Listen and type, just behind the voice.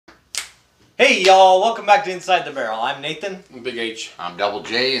Hey y'all, welcome back to Inside the Barrel. I'm Nathan. I'm Big H. I'm Double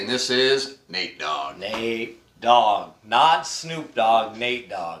J, and this is Nate Dogg. Nate Dogg. Not Snoop Dogg, Nate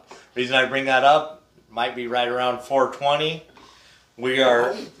Dogg. Reason I bring that up, might be right around 420. We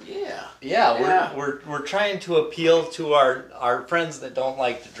are... We're trying to appeal to our friends that don't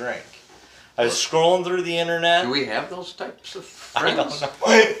like to drink. I was scrolling through the internet. Do we have those types of friends? I don't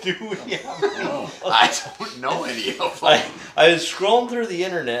know. Do we have I don't know any of them. I was scrolling through the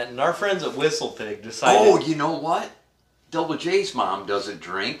internet, and our friends at WhistlePig decided... Oh, you know what? Double J's mom doesn't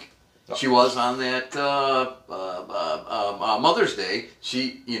drink. She was on that Mother's Day.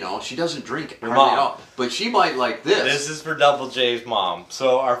 She doesn't drink hardly at all. But she might like this. This is for Double J's mom.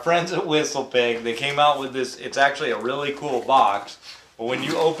 So our friends at WhistlePig, they came out with this. It's actually a really cool box. But when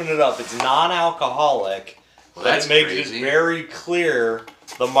you open it up, it's non-alcoholic. Well, that's it makes crazy. it very clear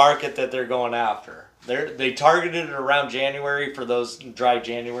the market that they're going after. They targeted it around January for those dry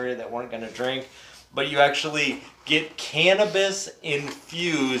January that weren't going to drink. But you actually get Cannabis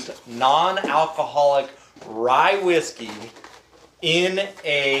infused non-alcoholic rye whiskey in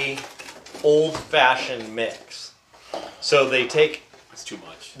a old-fashioned mix. So they take... It's too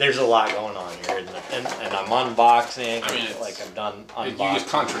much. There's a lot going on here, isn't there? And I'm unboxing. I mean, like I've done unboxing. You just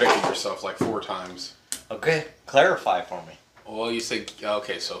contradicted yourself like 4 times. Okay, clarify for me. Well, you said,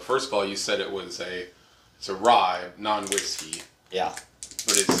 okay, so first of all, you said it's a rye, non-whiskey. Yeah.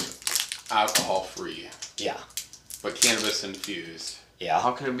 But it's alcohol-free. Yeah. But cannabis infused. Yeah.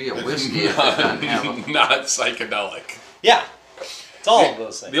 How can it be a whiskey if it doesn't have a... Not psychedelic. Yeah. It's all of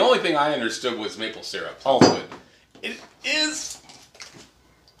those things. The only thing I understood was maple syrup. Oh. But it is...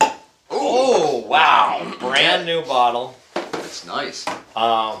 Oh, wow. Brand new bottle. It's nice.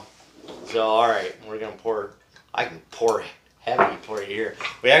 So, all right. We're going to pour... I can pour heavy for you here.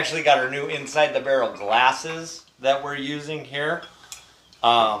 We actually got our new Inside the Barrel glasses that we're using here.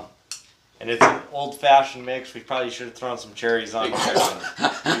 And it's an old-fashioned mix. We probably should have thrown some cherries on Big there. H doesn't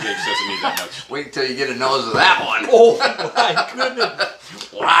need that much. Wait until you get a nose of that one. Oh, my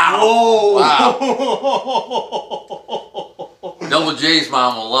goodness. Wow. Whoa. Double J's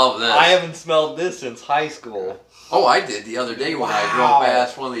mom will love this. I haven't smelled this since high school. Oh, I did the other day when I Wow. drove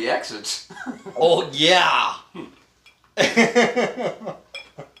past one of the exits. Oh, yeah.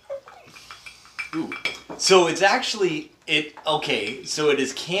 Ooh. So it's actually, so it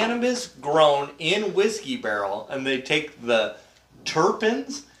is cannabis grown in whiskey barrel, and they take the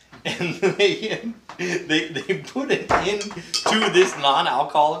terpenes and they put it into this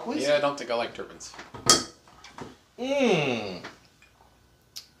non-alcoholic whiskey. Yeah, I don't think I like terpenes. Mmm.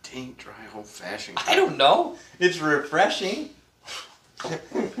 Taint dry old-fashioned. I don't know. It's refreshing.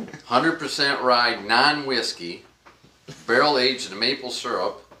 100% rye, non-whiskey, barrel-aged in maple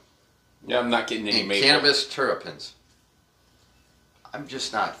syrup, Yeah, I'm not getting any and maple. cannabis terpenes. I'm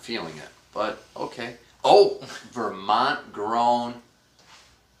just not feeling it, but okay. Oh, Vermont grown.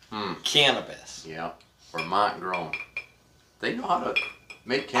 Cannabis. Yeah, Vermont grown. They know how to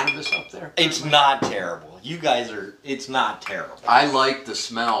make cannabis up there. It's not terrible. You guys are, it's not terrible. I like the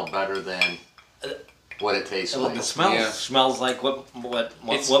smell better than what it tastes Well, like. the smell Yeah. smells like what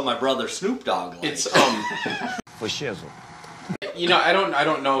my brother Snoop Dogg likes. It's For shizzle. I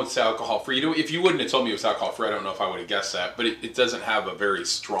don't know it's alcohol free. If you wouldn't have told me it was alcohol free, I don't know if I would have guessed that. But it doesn't have a very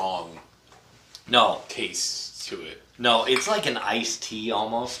strong No, taste to it. no, it's like an iced tea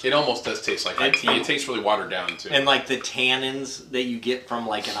almost. It almost does taste like iced tea. It tastes really watered down too. And like the tannins that you get from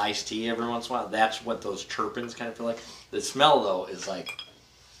like an iced tea every once in a while, that's what those terpenes kind of feel like. The smell though is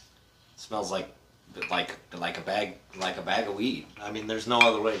smells like a bag of weed. I mean, there's no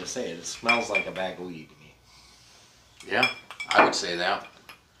other way to say it. It smells like a bag of weed to me. Yeah, I would say that.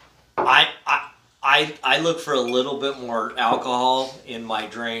 I look for a little bit more alcohol in my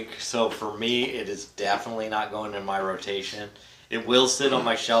drink, so for me, it is definitely not going in my rotation. It will sit on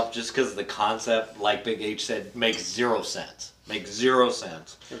my shelf just because the concept, like Big H said, makes 0 sense. Makes 0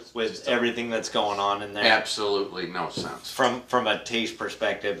 sense with everything that's going on in there. Absolutely no sense. From a taste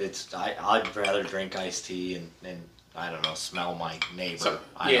perspective, I'd rather drink iced tea and I don't know, smell my neighbor. So,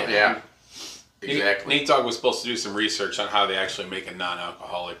 I don't know. Yeah, exactly. Nate Dogg was supposed to do some research on how they actually make a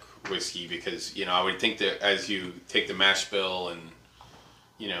non-alcoholic whiskey because I would think that as you take the mash bill and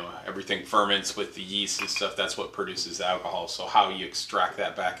everything ferments with the yeast and stuff, that's what produces the alcohol. So how you extract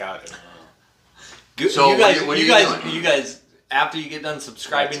that back out? I don't know. So you guys, after you get done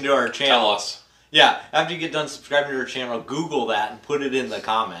subscribing to our channel, Tell us. Yeah, after you get done subscribing to our channel, Google that and put it in the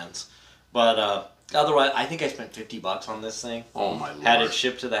comments. But otherwise, I think I spent $50 on this thing. Oh my lord. Had it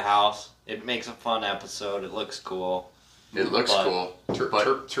shipped to the house. It makes a fun episode. It looks cool. It looks but- cool.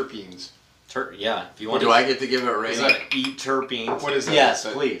 Terpenes. Yeah, if you Or want. do I get to give it a Is rating? that- eat terpenes? What is that? Yes, Is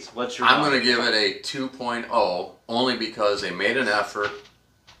that- please. What's your? I'm number? going to give it a 2.0 only because they made an effort.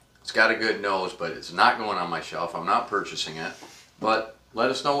 It's got a good nose, but it's not going on my shelf. I'm not purchasing it. But let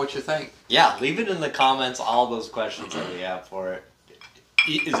us know what you think. Yeah, leave it in the comments. All those questions that we have for it.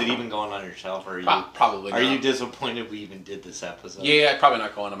 Is it even going on your shelf, or are you? Probably. Are not. you disappointed we even did this episode? Yeah, probably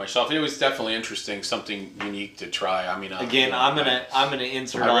not going on my shelf. It was definitely interesting, something unique to try. I mean, Again, you know, I'm gonna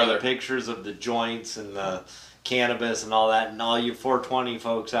insert I'd all rather- the pictures of the joints and the cannabis and all that, and all you 420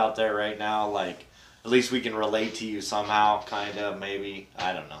 folks out there right now. Like, at least we can relate to you somehow, kind of, maybe.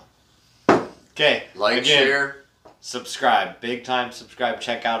 I don't know. Okay, Like, again, share, subscribe, big time subscribe.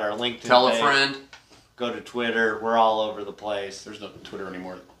 Check out our LinkedIn. tell a page. friend. Go to Twitter. We're all over the place. There's no Twitter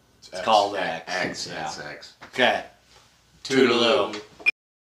anymore. It's X. called X. X. Yeah. That's X. Okay. Toodaloo.